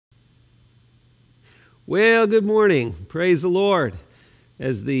Well, good morning. Praise the Lord.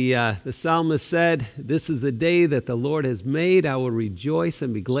 As the psalmist said, this is the day that the Lord has made. I will rejoice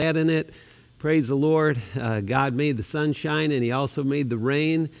and be glad in it. Praise the Lord. God made the sunshine, and He also made the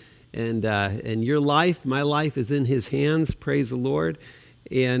rain. And your life, my life, is in His hands. Praise the Lord.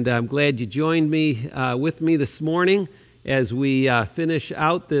 And I'm glad you joined me with me this morning as we finish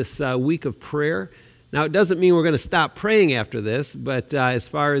out this week of prayer. Now, it doesn't mean we're going to stop praying after this, but as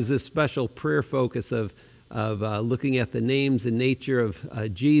far as this special prayer focus of looking at the names and nature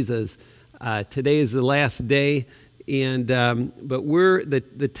of Jesus, today is the last day, and but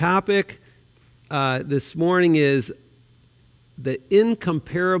the topic this morning is the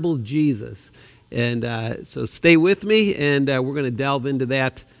incomparable Jesus, and so stay with me, and we're going to delve into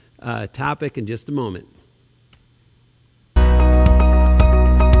that topic in just a moment.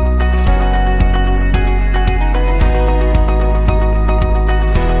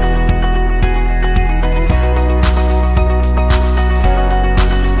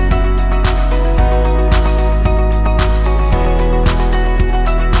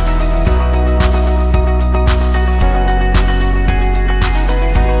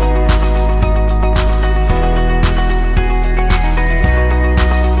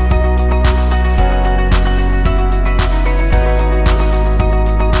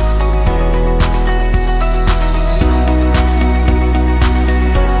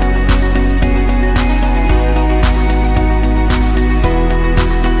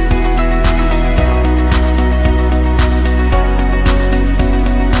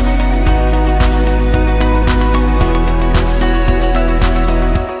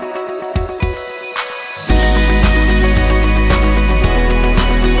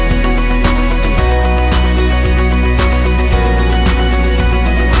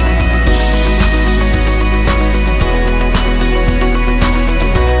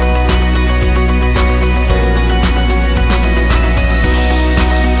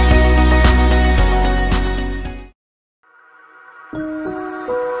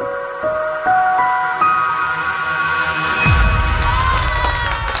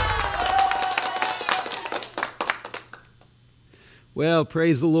 Well,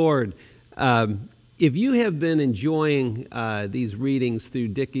 praise the Lord. If you have been enjoying these readings through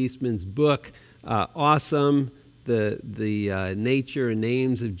Dick Eastman's book, Awesome, the Nature and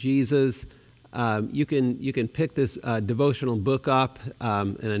Names of Jesus, you can pick this devotional book up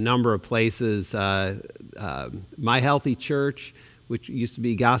in a number of places. My Healthy Church, which used to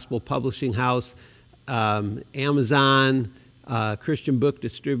be Gospel Publishing House, Amazon, Christian Book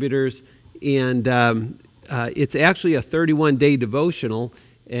Distributors, and it's actually a 31-day devotional,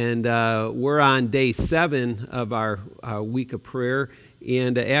 and we're on day 7 of our week of prayer,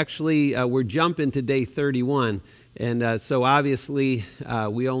 and actually we're jumping to day 31, and so obviously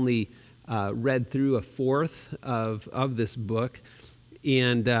we only read through a fourth of this book,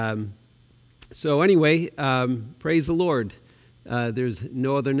 and so anyway, praise the Lord. There's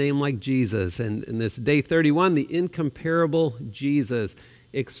no other name like Jesus, and in this day 31, the incomparable Jesus,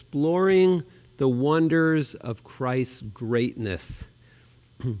 exploring the wonders of Christ's greatness.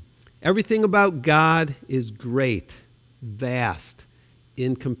 Everything about God is great, vast,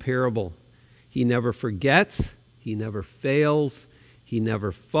 incomparable. He never forgets, He never fails, He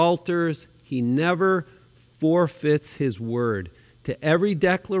never falters, He never forfeits His word. To every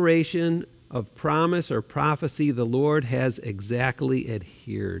declaration of promise or prophecy, the Lord has exactly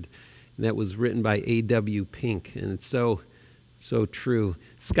adhered. And that was written by A.W. Pink, and it's so true.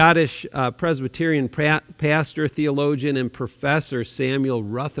 Scottish Presbyterian pastor, theologian, and professor Samuel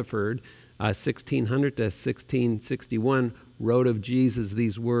Rutherford, 1600 to 1661, wrote of Jesus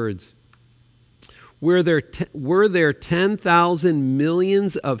these words: Were there 10,000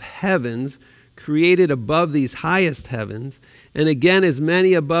 millions of heavens created above these highest heavens, and again as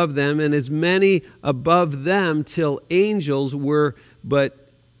many above them, and as many above them, till angels were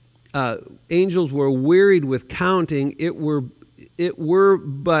wearied with counting, it were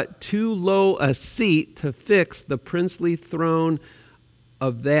but too low a seat to fix the princely throne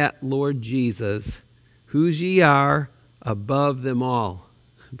of that Lord Jesus, whose ye are above them all.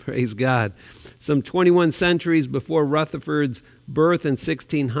 Praise God. Some 21 centuries before Rutherford's birth in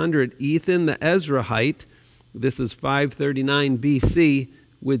 1600, Ethan the Ezrahite, this is 539 BC,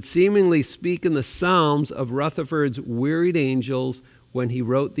 would seemingly speak in the Psalms of Rutherford's wearied angels when he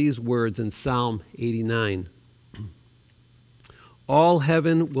wrote these words in Psalm 89. All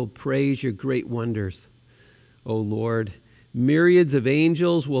heaven will praise your great wonders, O Lord. Myriads of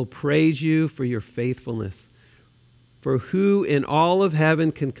angels will praise you for your faithfulness. For who in all of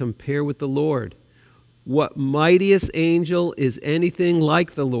heaven can compare with the Lord? What mightiest angel is anything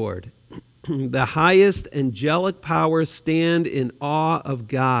like the Lord? The highest angelic powers stand in awe of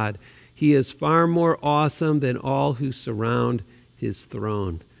God. He is far more awesome than all who surround his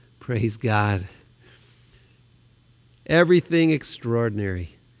throne. Praise God. Everything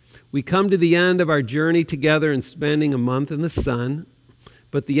extraordinary. We come to the end of our journey together and spending a month in the sun,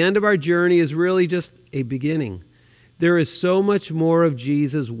 but the end of our journey is really just a beginning. There is so much more of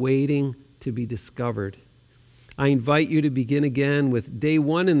Jesus waiting to be discovered. I invite you to begin again with day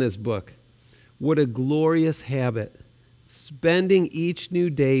 1 in this book. What a glorious habit, spending each new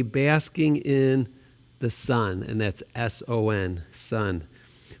day basking in the sun, and that's S-O-N, sun.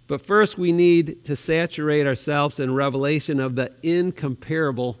 But first we need to saturate ourselves in revelation of the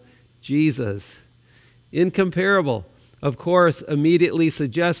incomparable Jesus. Incomparable, of course, immediately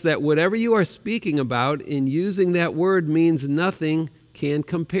suggests that whatever you are speaking about in using that word means nothing can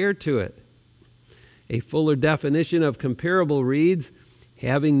compare to it. A fuller definition of comparable reads,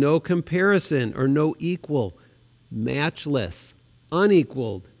 having no comparison or no equal, matchless,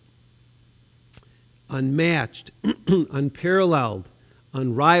 unequaled, unmatched, unparalleled,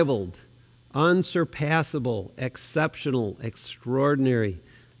 unrivaled, unsurpassable, exceptional, extraordinary,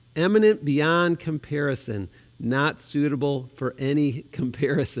 eminent beyond comparison, not suitable for any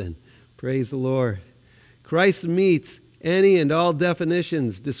comparison. Praise the Lord. Christ meets any and all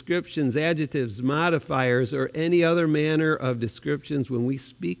definitions, descriptions, adjectives, modifiers, or any other manner of descriptions when we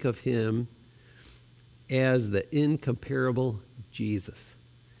speak of him as the incomparable Jesus.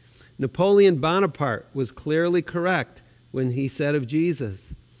 Napoleon Bonaparte was clearly correct when he said of Jesus,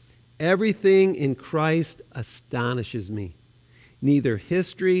 "Everything in Christ astonishes me. Neither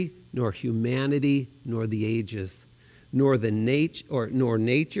history, nor humanity, nor the ages, nor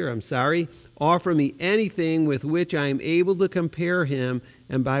nature, offer me anything with which I am able to compare him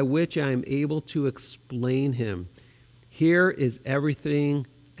and by which I am able to explain him. Here is everything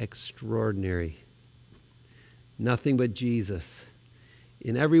extraordinary." Nothing but Jesus.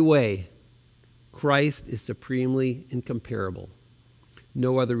 In every way, Christ is supremely incomparable.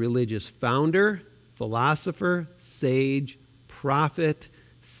 No other religious founder, philosopher, sage, prophet,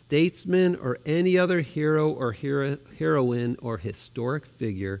 statesman, or any other hero or heroine or historic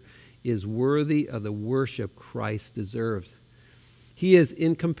figure is worthy of the worship Christ deserves. He is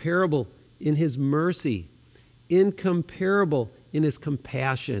incomparable in his mercy, incomparable in his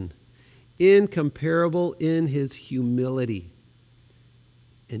compassion, incomparable in his humility,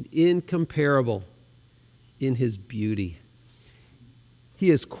 and incomparable in his beauty. He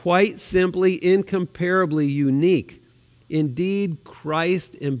is quite simply incomparably unique. Indeed,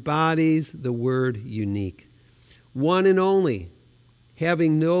 Christ embodies the word unique. One and only,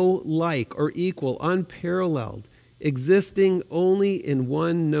 having no like or equal, unparalleled, existing only in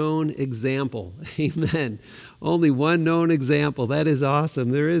one known example. Amen. Only one known example. That is awesome.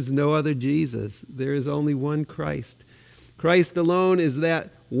 There is no other Jesus. There is only one Christ. Christ alone is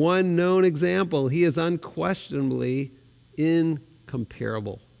that one known example. He is unquestionably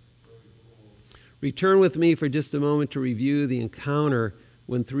incomparable. Return with me for just a moment to review the encounter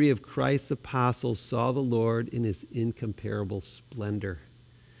when 3 of Christ's apostles saw the Lord in his incomparable splendor.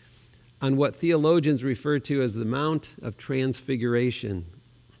 On what theologians refer to as the Mount of Transfiguration.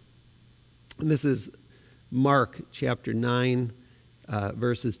 And this is Mark chapter 9,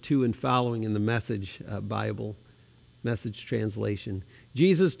 verses 2 and following in the Message Bible, Message translation.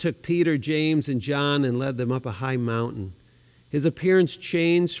 Jesus took Peter, James, and John and led them up a high mountain. His appearance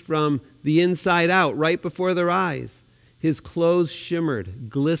changed from the inside out, right before their eyes. His clothes shimmered,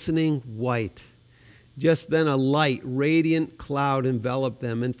 glistening white. Just then a light, radiant cloud enveloped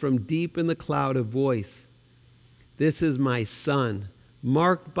them, and from deep in the cloud a voice, "This is my Son,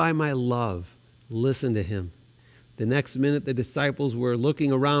 marked by my love. Listen to him." The next minute the disciples were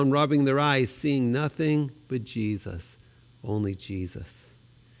looking around, rubbing their eyes, seeing nothing but Jesus, only Jesus.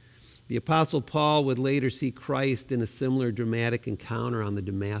 The Apostle Paul would later see Christ in a similar dramatic encounter on the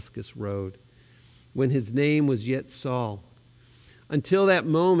Damascus Road, when his name was yet Saul. Until that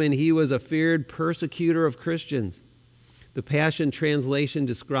moment, he was a feared persecutor of Christians. The Passion Translation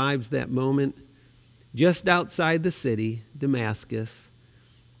describes that moment just outside the city, Damascus.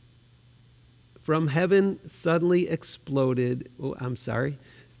 From heaven suddenly exploded.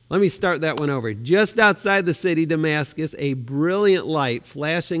 Let me start that one over. Just outside the city, Damascus, a brilliant light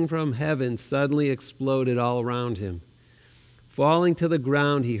flashing from heaven suddenly exploded all around him. Falling to the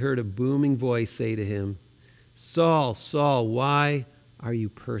ground, he heard a booming voice say to him, "Saul, Saul, why are you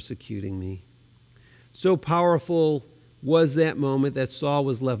persecuting me?" So powerful was that moment that Saul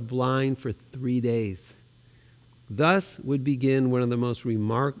was left blind for 3 days. Thus would begin one of the most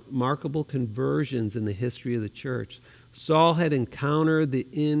remarkable conversions in the history of the church. Saul had encountered the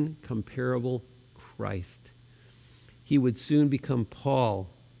incomparable Christ. He would soon become Paul,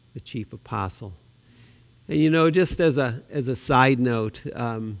 the chief apostle. And you know, just as a side note,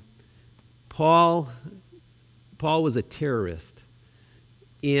 Paul was a terrorist.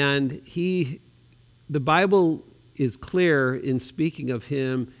 And the Bible is clear in speaking of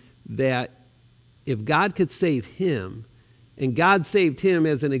him that if God could save him, and God saved him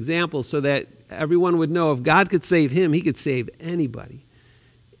as an example so that everyone would know if God could save him, he could save anybody.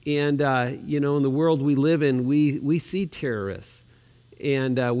 And, you know, in the world we live in, we see terrorists.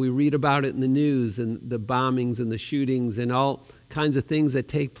 And we read about it in the news and the bombings and the shootings and all kinds of things that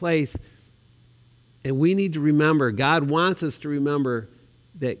take place. And we need to remember, God wants us to remember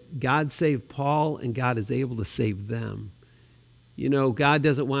that God saved Paul and God is able to save them. You know, God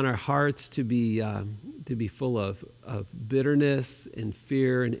doesn't want our hearts to be full of bitterness and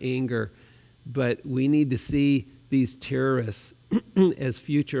fear and anger, but we need to see these terrorists as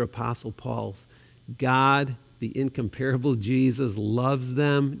future Apostle Pauls. God, the incomparable Jesus, loves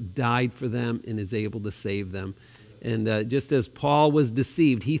them, died for them, and is able to save them. And just as Paul was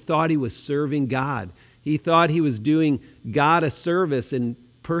deceived, he thought he was serving God. He thought he was doing God a service in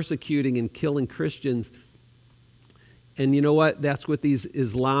persecuting and killing Christians. And you know what? That's what these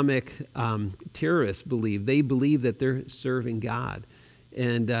Islamic terrorists believe. They believe that they're serving God.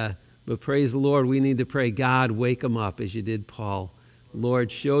 And but praise the Lord, we need to pray, God, wake them up as you did Paul.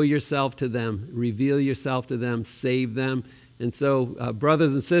 Lord, show yourself to them, reveal yourself to them, save them. And so,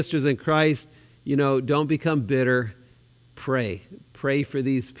 brothers and sisters in Christ, you know, don't become bitter. Pray. Pray for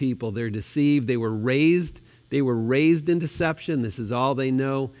these people. They're deceived. They were raised in deception. This is all they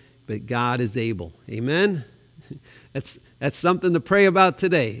know, but God is able. Amen? That's something to pray about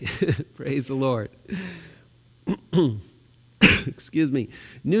today. Praise the Lord. Excuse me.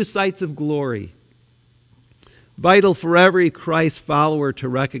 New sights of glory. Vital for every Christ follower to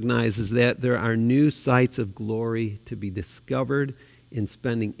recognize is that there are new sights of glory to be discovered in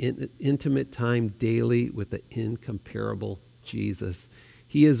spending intimate time daily with the incomparable Jesus.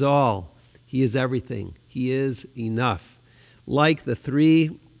 He is all. He is everything. He is enough. Like the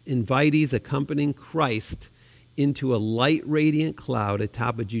three invitees accompanying Christ into a light radiant cloud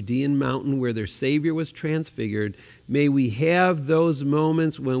atop a Judean mountain where their Savior was transfigured, may we have those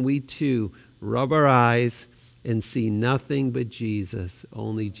moments when we too rub our eyes and see nothing but Jesus,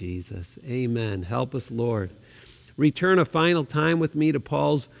 only Jesus. Amen. Help us, Lord. Return a final time with me to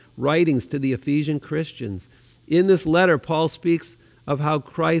Paul's writings to the Ephesian Christians. In this letter, Paul speaks of how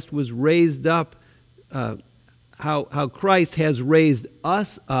Christ was raised up, how Christ has raised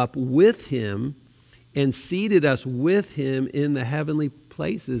us up with him and seated us with him in the heavenly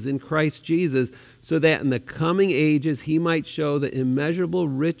places in Christ Jesus, so that in the coming ages he might show the immeasurable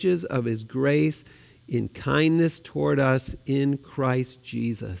riches of his grace in kindness toward us in Christ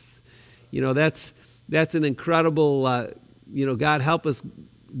Jesus. You know, that's an incredible, God help us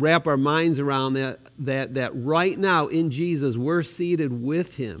wrap our minds around that right now in Jesus we're seated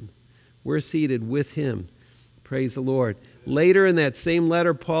with him. We're seated with him. Praise the Lord. Later in that same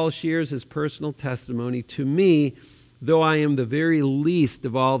letter, Paul shares his personal testimony. To me, though I am the very least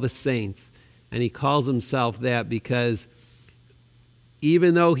of all the saints, and he calls himself that because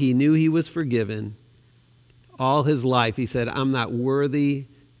even though he knew he was forgiven, all his life he said, I'm not worthy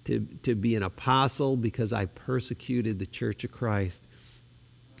to be an apostle because I persecuted the church of Christ.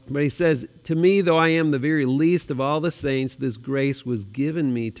 But he says, to me, though I am the very least of all the saints, this grace was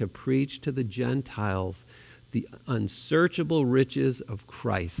given me to preach to the Gentiles the unsearchable riches of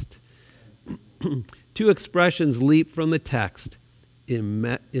Christ. Two expressions leap from the text,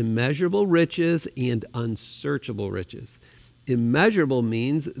 immeasurable riches and unsearchable riches. Immeasurable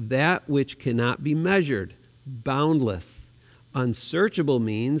means that which cannot be measured, boundless. Unsearchable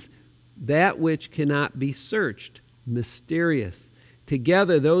means that which cannot be searched, mysterious.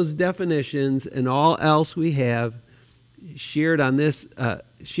 Together, those definitions and all else we have shared on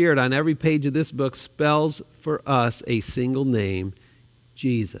every page of this book spells for us a single name,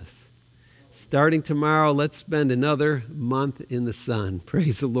 Jesus. Starting tomorrow, let's spend another month in the sun.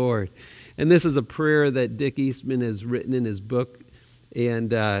 Praise the Lord. And this is a prayer that Dick Eastman has written in his book, and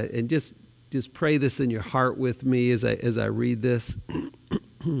just pray this in your heart with me as I read this.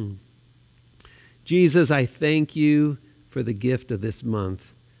 Jesus, I thank you for the gift of this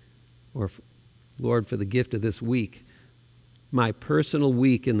month, or Lord, for the gift of this week, my personal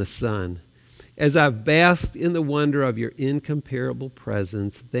week in the sun. As I've basked in the wonder of your incomparable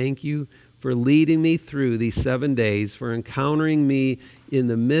presence, thank you for leading me through these 7 days, for encountering me in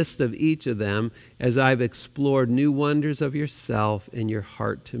the midst of each of them as I've explored new wonders of yourself and your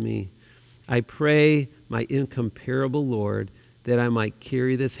heart to me. I pray, my incomparable Lord, that I might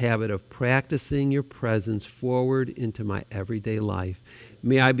carry this habit of practicing your presence forward into my everyday life.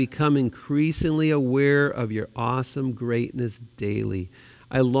 May I become increasingly aware of your awesome greatness daily.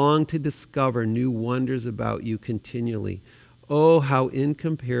 I long to discover new wonders about you continually. Oh, how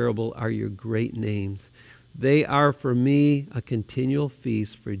incomparable are your great names. They are for me a continual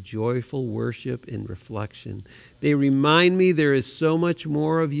feast for joyful worship and reflection. They remind me there is so much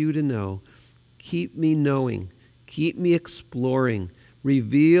more of you to know. Keep me knowing. Keep me exploring.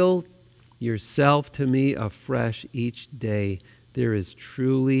 Reveal yourself to me afresh each day. There is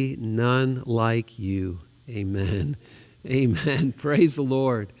truly none like you. Amen. Amen. Praise the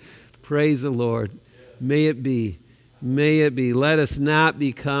Lord. Praise the Lord. May it be. May it be. Let us not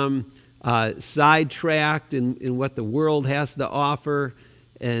become sidetracked in what the world has to offer,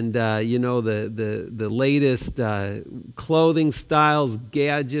 and the latest clothing styles,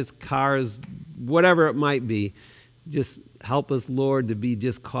 gadgets, cars, whatever it might be. Just help us, Lord, to be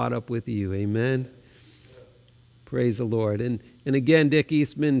just caught up with you. Amen. Praise the Lord. And again, Dick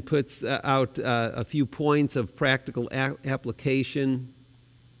Eastman puts out a few points of practical application.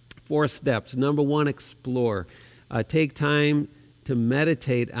 4 steps. Number 1, explore. Take time to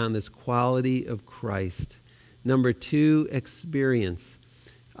meditate on this quality of Christ. Number 2, experience.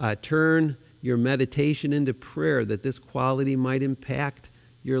 Turn your meditation into prayer that this quality might impact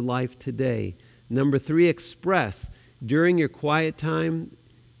your life today. Number 3, express. During your quiet time,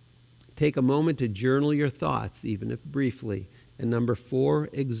 take a moment to journal your thoughts, even if briefly. And number 4,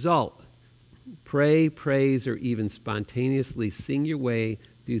 exalt. Pray, praise, or even spontaneously sing your way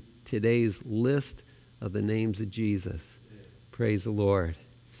through today's list of the names of Jesus. Praise the Lord.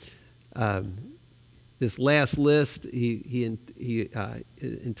 This last list he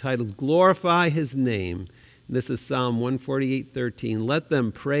entitled Glorify His Name. And this is Psalm 148:13. Let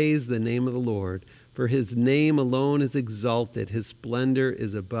them praise the name of the Lord, for His name alone is exalted. His splendor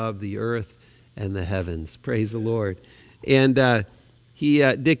is above the earth and the heavens. Praise the Lord. And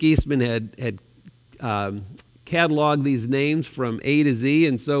Dick Eastman had cataloged these names from A to Z,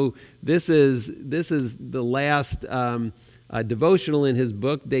 and so this is the last devotional in his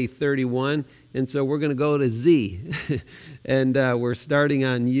book, day 31, and so we're going to go to Z, and we're starting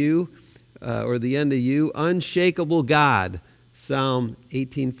on U, or the end of U. Unshakable God, Psalm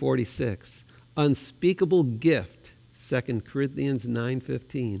 18:46. Unspeakable gift, 2 Corinthians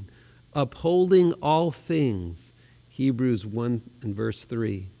 9:15. Upholding all things, Hebrews 1 and verse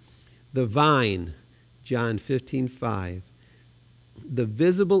 3. The vine, John 15:5. The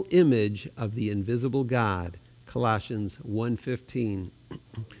visible image of the invisible God, Colossians 1:15.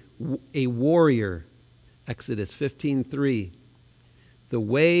 A warrior, Exodus 15:3. The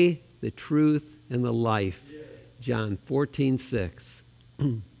way, the truth, and the life, John 14:6.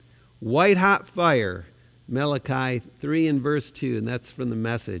 White hot fire, Malachi 3 and verse 2, and that's from the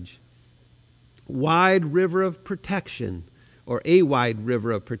Message. Wide river of protection, or a wide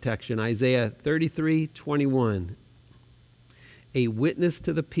river of protection, Isaiah 33:21. A witness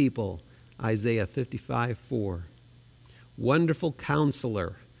to the people, Isaiah 55:4. Wonderful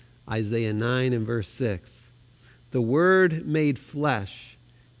Counselor, Isaiah 9 and verse 6. The Word made flesh,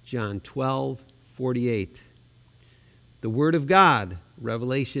 John 12:48. The Word of God,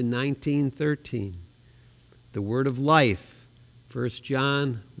 Revelation 19:13. The Word of Life, 1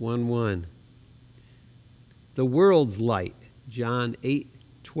 John 1:1. The world's light, John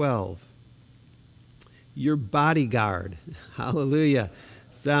 8:12. Your bodyguard, hallelujah,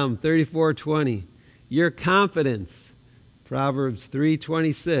 Psalm 34:20. Your confidence, Proverbs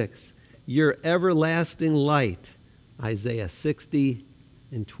 3:26. Your everlasting light, Isaiah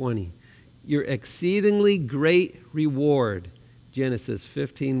 60:20. Your exceedingly great reward, Genesis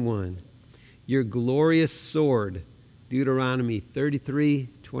 15:1. Your glorious sword, Deuteronomy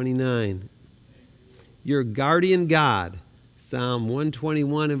 33:29. Your guardian God, Psalm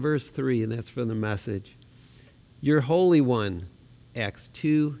 121 and verse 3, and that's from the Message. Your Holy One, Acts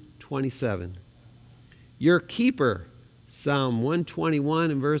 2:27. Your keeper, Psalm 121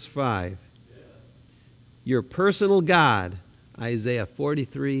 and verse 5. Your personal God, Isaiah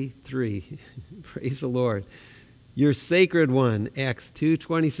 43:3. Praise the Lord. Your sacred one, Acts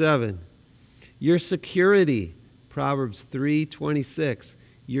 2:27. Your security, Proverbs 3:26.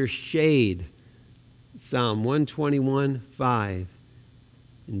 Your shade, Psalm 121:5.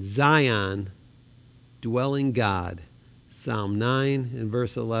 And Zion, dwelling God, Psalm 9 and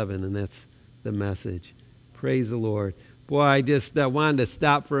verse 11, and that's the Message. Praise the Lord. Boy, I just wanted to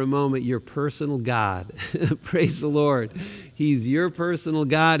stop for a moment. Your personal God. Praise the Lord. He's your personal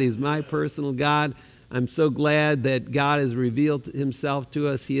God. He's my personal God. I'm so glad that God has revealed himself to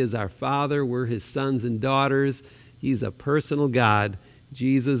us. He is our Father. We're his sons and daughters. He's a personal God.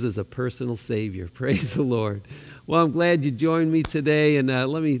 Jesus is a personal Savior. Praise the Lord. Well, I'm glad you joined me today, and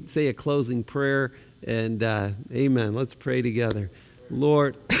let me say a closing prayer, and amen. Let's pray together.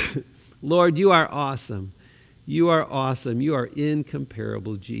 Lord, Lord, you are awesome. You are awesome. You are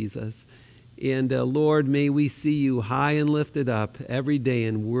incomparable, Jesus. And Lord, may we see you high and lifted up every day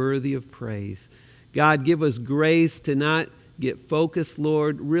and worthy of praise. God, give us grace to not get focused,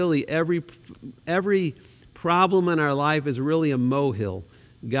 Lord. Really, every problem in our life is really a molehill.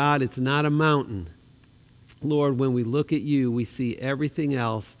 God, it's not a mountain. Lord, when we look at you, we see everything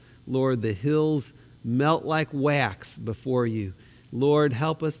else. Lord, the hills melt like wax before you. Lord,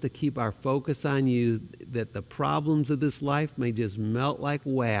 help us to keep our focus on you, that the problems of this life may just melt like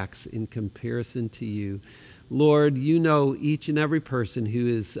wax in comparison to you. Lord, you know each and every person who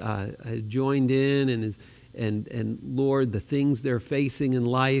is joined in and Lord, the things they're facing in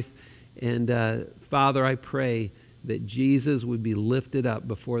life. And Father, I pray that Jesus would be lifted up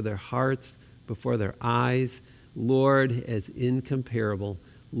before their hearts, before their eyes, Lord, as incomparable.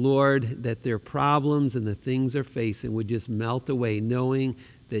 Lord, that their problems and the things they're facing would just melt away, knowing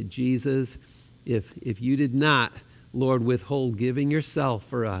that Jesus, if you did not, Lord, withhold giving yourself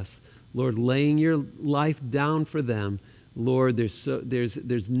for us, Lord, laying your life down for them, Lord,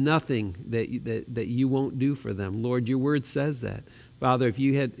 there's nothing that you won't do for them. Lord, your word says that. Father, if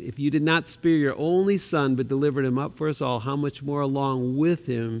you did not spare your only Son but delivered him up for us all, how much more along with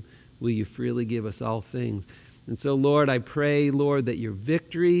him will you freely give us all things? And so, Lord, I pray, Lord, that your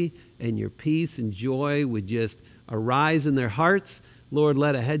victory and your peace and joy would just arise in their hearts. Lord,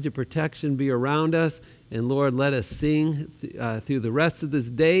 let a hedge of protection be around us. And, Lord, let us sing through the rest of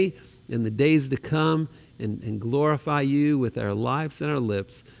this day and the days to come and glorify you with our lives and our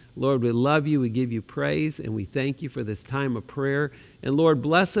lips. Lord, we love you. We give you praise. And we thank you for this time of prayer. And, Lord,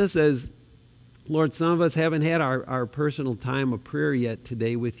 bless us as, Lord, some of us haven't had our personal time of prayer yet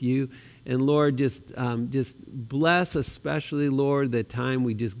today with you. And Lord, just bless especially, Lord, the time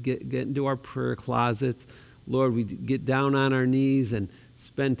we just get into our prayer closets. Lord, we get down on our knees and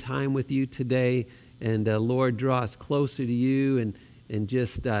spend time with you today. And Lord, draw us closer to you and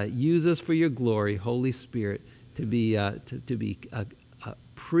just use us for your glory, Holy Spirit, to be a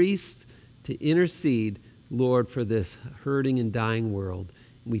priest, to intercede, Lord, for this hurting and dying world.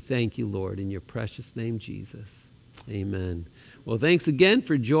 We thank you, Lord, in your precious name, Jesus. Amen. Well, thanks again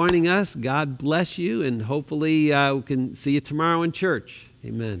for joining us. God bless you, and hopefully we can see you tomorrow in church.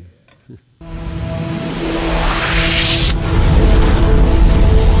 Amen.